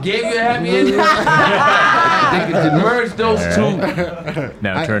chiropractor gave you a happy ending. They could merge those two.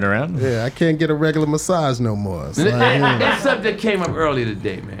 Now turn around. Yeah, I can't get a regular massage no more. It's like, That subject came up earlier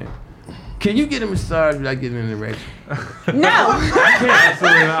today, man. Can you get a massage without getting an erection? No. I can't.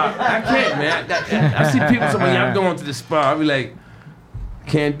 Absolutely not. I can't, man. I see people saying, I'm going to the spa. I'll be like,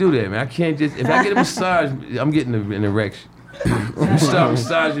 can't do that, man. I can't just, if I get a massage, I'm getting an erection. You start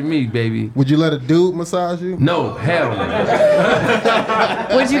massaging me, baby. would you let a dude massage you? No, hell no.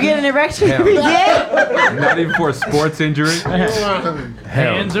 Would you get an erection Hell. if you did? Not even for a sports injury. Hell.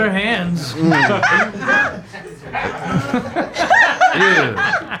 Hands are hands.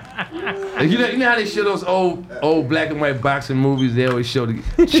 Yeah. You know how they show those old black and white boxing movies? They always show the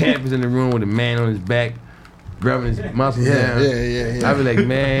champions in the room with a man on his back, rubbing his muscles down. Yeah. I be like,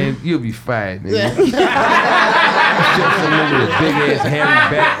 man, you'll be fired, nigga. Show some nigga with a big ass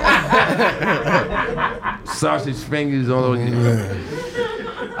hairy back, sausage fingers all over.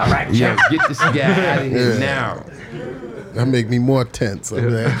 All right, yeah, get this guy out of here now. That make me more tense. I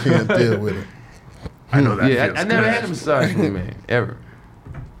can't deal with it. I know that. Yeah, feels I never good. had a massage from a man, ever.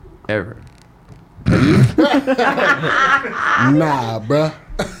 Nah, bruh.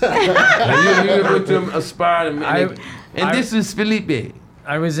 You went to a spa and this is Felipe.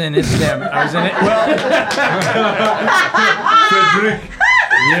 I was in Istanbul. I was in it. Well,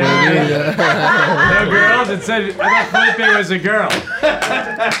 no girls. It said I thought Felipe was a girl.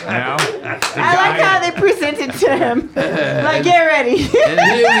 No. I like how they present it to him. Like, get ready. And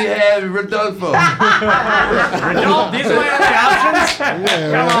here we have Rodolfo. Rodolfo. These are my only options.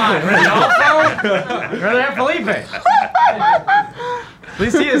 Come on, Rodolfo. Rather have Felipe. At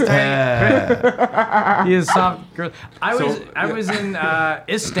least he is tight. He is soft. Girl. I was in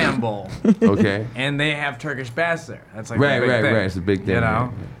Istanbul. Okay. And they have Turkish baths there. That's like Right. the big thing, It's a big thing. you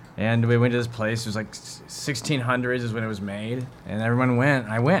know. And we went to this place. It was like 1600s is when it was made, and everyone went.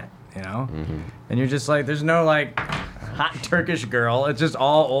 I went. You know. Mm-hmm. And you're just like, there's no like hot Turkish girl. It's just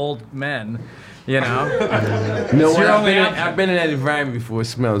all old men. You know. No, It's your only I've been in that environment before. It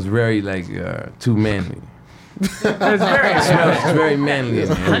smells very like too manly. It's very It smells very manly. In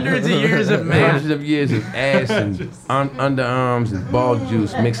there. hundreds of years of man. Hundreds of years of ass and underarms and ball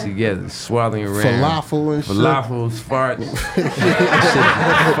juice mixed together, swathing around. Falafel and shit. Falafels, farts. Shit,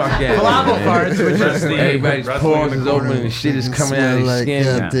 fuck out. Falafel farts, which is the Everybody's pores is open and shit is coming out of their like skin.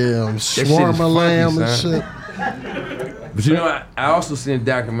 goddamn shit is shawarma funky, lamb and son. shit. But you know, I also seen a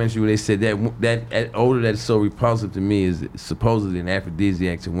documentary where they said that odor that's so repulsive to me is supposedly an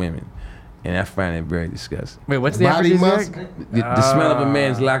aphrodisiac to women. And I find that very disgusting. Wait, what's the Body aphrodisiac? musk? The smell of a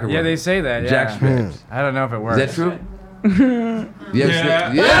man's locker room. Yeah, they say that. Jack Yeah. straps. I don't know if it works. Is that true? You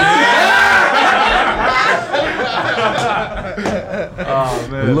ever Yeah.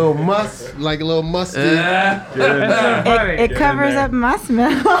 A little musk, like a little musty. It covers up my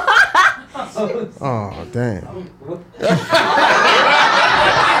smell. Oh, damn. They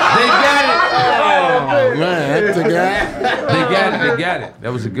got it. Oh, man, that's the guy. They got it.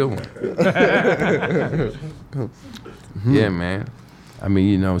 That was a good one. Yeah, man. I mean,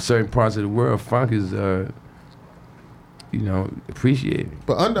 you know, certain parts of the world, funk is, appreciated.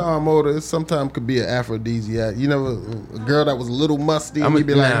 But underarm odor sometimes could be an aphrodisiac. You know, a girl that was a little musty, I'm and a you'd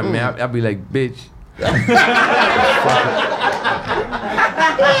be like, man. I'll be like, bitch.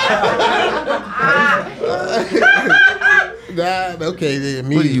 nah, okay, then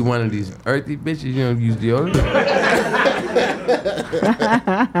me. What are you, one of these earthy bitches? You don't use deodorant?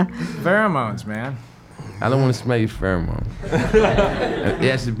 Pheromones, man. I don't want to smell your pheromone.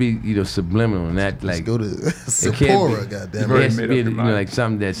 It has to be, subliminal, not like. Let's go to it Sephora, can't be- goddamn It it. has to be, like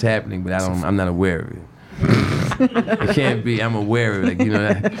something that's happening, but I'm not aware of it. It can't be. I'm aware of it.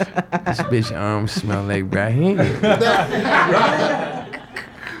 Like, this bitch arms smell like Raheem.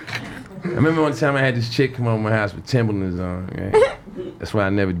 I remember one time I had this chick come over my house with Timberlands on. Right? That's why I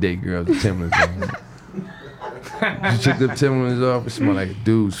never date girls with Timberlands on. She took the Timberlands off. It smelled like a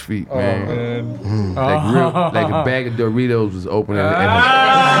dude's feet, man. Like a bag of Doritos was open at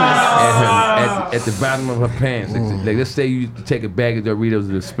the bottom of her pants. Like, let's say you take a bag of Doritos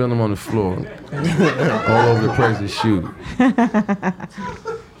and spill them on the floor, all over the person's shoe.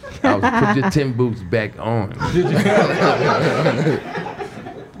 I was put your Tim boots back on.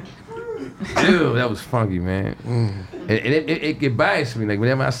 Ew, that was funky, man. And it biased me. Like,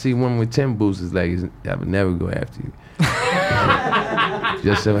 whenever I see women with Tim boots, it's like, I would never go after you.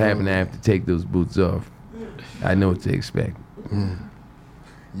 Just so happen I have to take those boots off. I know what to expect. You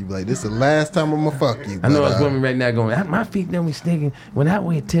be like, this is the last time I'm gonna fuck you. I know but, there's women right now going, my feet don't be stinking. When I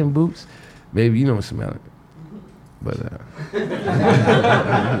wear Tim boots, baby, you don't smell it. But,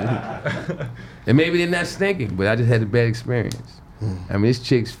 and maybe they're not stinking, but I just had a bad experience. I mean, this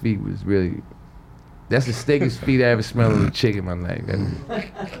chick's feet was really, That's the steakiest feet I ever smelled on a chick in my life.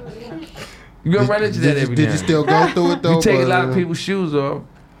 You gonna run into that every Did now you and still go through it though? You take a but, lot of people's shoes off.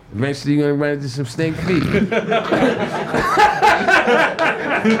 Eventually, you're gonna run into some stink feet.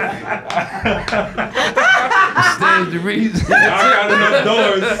 Stands the reason. I got enough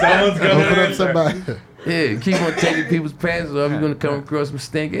doors. Someone's gonna Open up answer. somebody. Yeah, keep on taking people's pants off. You're gonna come across some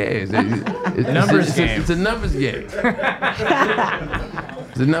stink ass. Numbers game. It's a numbers game.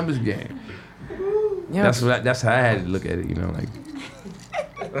 It's a numbers game. Yeah, That's how I had to look at it. You know, like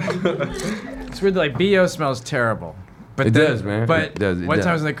it's weird. Like BO smells terrible. But It then- does, man. But It does, it one does.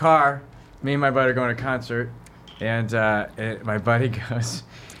 time I was in the car, me and my buddy are going to a concert, and my buddy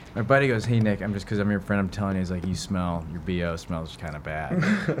goes, "Hey Nick, because I'm your friend, I'm telling you, he's like, your BO smells kind of bad."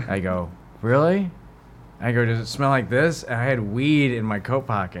 I go, "Really?" I go, "Does it smell like this?" And I had weed in my coat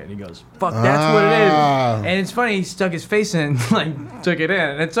pocket. And he goes, "Fuck, that's what it is." And it's funny, he stuck his face in, like, took it in.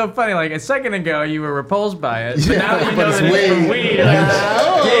 And it's so funny, like, a second ago, you were repulsed by it. But now that you but know it's that it's from weed. weed, you're like,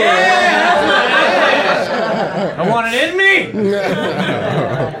 yeah, I want it in me.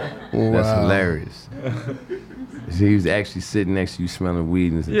 that's hilarious. So he was actually sitting next to you smelling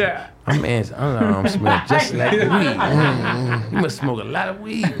weed and said, Yeah. I'm smelling just like weed. You must smoke a lot of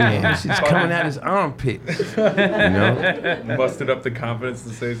weed, man. This shit's coming out his armpits. You know? Busted up the confidence to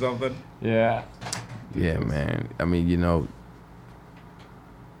say something. Yeah. Yeah, man. I mean, you know,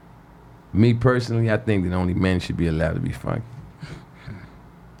 me personally, I think that only men should be allowed to be funky.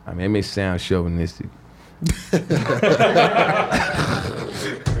 I mean, it may sound chauvinistic.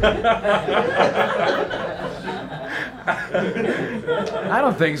 I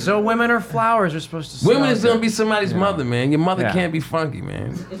don't think so. Women are flowers. They're supposed to smell Women is good. gonna be somebody's mother, man. Your mother Yeah. can't be funky,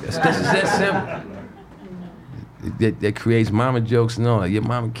 man. That's that simple. That creates mama jokes and all. Like your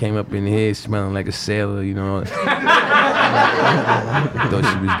mama came up in here smelling like a sailor, you know. Thought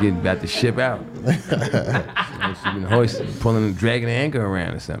she was getting about to ship out. She been hoisting, pulling, dragging the anchor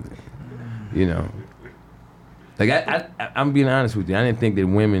around or something. You know. Like I'm being honest with you. I didn't think that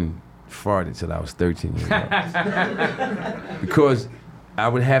women farted until I was 13 years old. Because I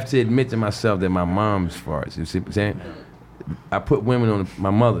would have to admit to myself that my mom's farts. You see what I'm saying? I put women on my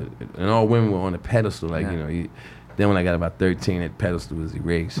mother, and all women were on a pedestal. Like then when I got about 13, that pedestal was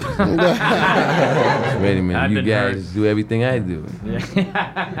erased. Wait a minute, I've you been guys hurt. do everything I do.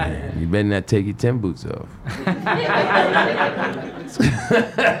 You better not take your Tim boots off.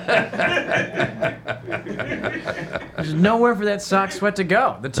 There's nowhere for that sock sweat to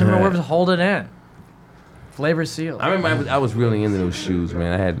go. The Timberwolves hold it in. Flavor seal. I remember I was really into those shoes,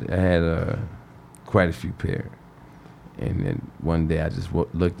 man. I had quite a few pair, and then one day I just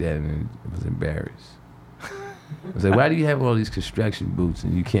looked at it and was embarrassed. I was like, "Why do you have all these construction boots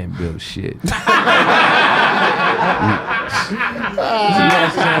and you can't build shit?"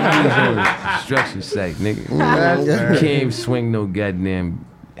 Construction site, nigga. You can't even swing no goddamn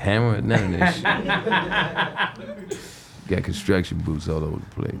hammer or none of that shit. Got construction boots all over the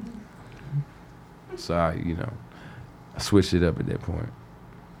place. So I switched it up at that point.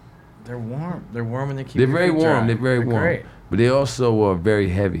 They're warm. They're warm and they keep They're your very feet warm. dry. They're very warm. Great. But they also are very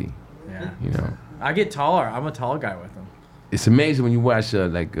heavy. Yeah. You know. I get taller. I'm a tall guy with them. It's amazing when you watch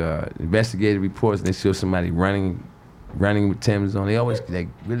investigative reports and they show somebody running with Timbs on. They always like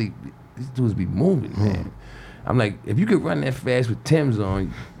really these dudes be moving, man. I'm like, if you could run that fast with Timbs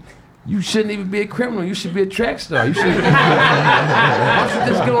on, you shouldn't even be a criminal. You should be a track star. You should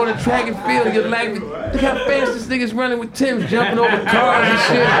just go on the track and field. And you're like, look how fast this nigga's running with Timbs, jumping over cars and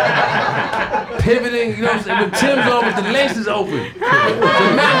shit, pivoting. You know what I'm saying? With Timbs on, with the laces open.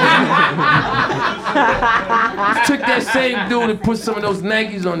 Took that same dude and put some of those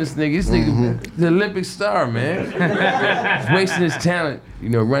Nikes on this nigga. This nigga, the Olympic star, man. He's wasting his talent,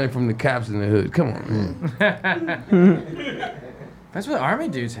 running from the cops in the hood. Come on, man. That's what Army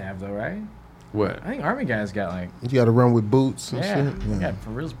dudes have, though, right? What? I think Army guys got like. You got to run with boots and Yeah, shit. they got for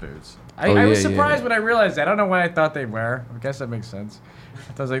real boots. Oh, I was yeah, surprised yeah. when I realized that. I don't know what I thought they'd wear. I guess that makes sense.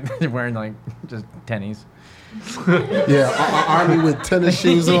 I thought it was like they're wearing like just tennies. Yeah, Army with tennis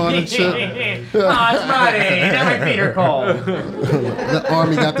shoes on and shit. Oh, it's Friday. Now my feet are cold. The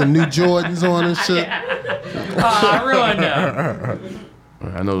Army got the new Jordans on and shit. Oh, I ruined them.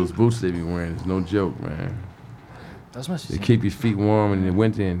 I know those boots they be wearing. It's no joke, man. Those must They keep your feet warm in the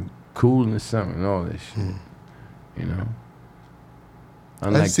winter and cool in the summer and all that shit.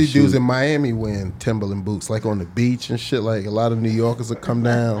 I see dudes in Miami wearing Timberland boots, like on the beach and shit. Like a lot of New Yorkers will come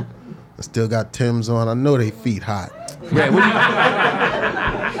down and still got Timbs on. I know they feet hot. Right, what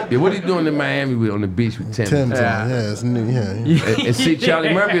are you doing in Miami on the beach with Timbs? Timbs on, yeah, it's new, yeah. And see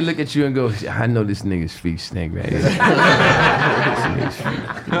Charlie Murphy look at you and go, I know this nigga's feet stink right here. This nigga's feet.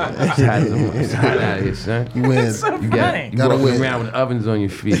 It's hot out here, son. You wear So You funny. Gotta walking wear- around with ovens on your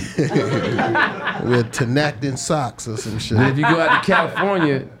feet. with Tenactin socks or some shit. But if you go out to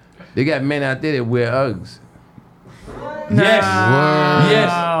California, they got men out there that wear Uggs. Yes.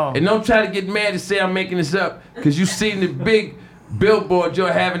 Yes. And don't try to get mad and say I'm making this up, because you seen the big billboard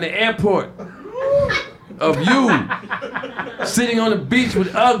you're having the airport of you sitting on the beach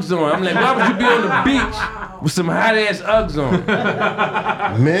with Uggs on. I'm like, why would you be on the beach with some hot ass Uggs on?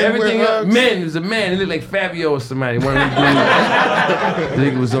 Men Everything wear else, Uggs? men, it was a man. He looked like Fabio or somebody. One of them dudes. The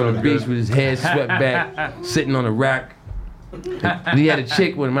nigga was on the beach with his hair swept back, sitting on a rock. And he had a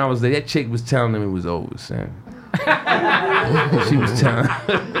chick with him. I was like, that chick was telling him it was over, son. She was telling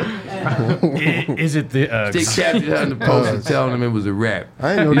Is it the they captured her in the poster telling him it was a rap.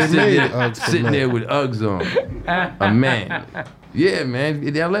 I didn't know He's they sitting made there, Uggs for sitting men. there with Uggs on. A man. Yeah, man,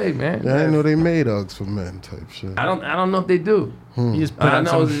 in LA, man. I didn't know they made Uggs for men type shit. I don't know if they do. You just put All I on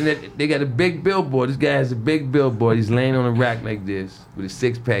know some. is that they got a big billboard. This guy has a big billboard. He's laying on a rack like this with his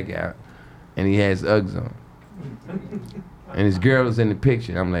six-pack out, and he has Uggs on. And his girl is in the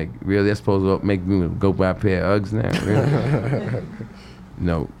picture. I'm like, really? That's supposed to make me go buy a pair of Uggs now? Really?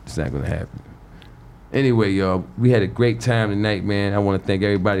 No, it's not gonna happen. Anyway, y'all, we had a great time tonight, man. I want to thank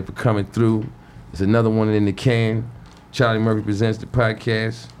everybody for coming through. There's another one in the can. Charlie Murphy Presents the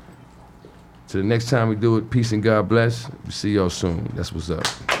podcast. Till the next time we do it, peace and God bless. We'll see y'all soon. That's what's up.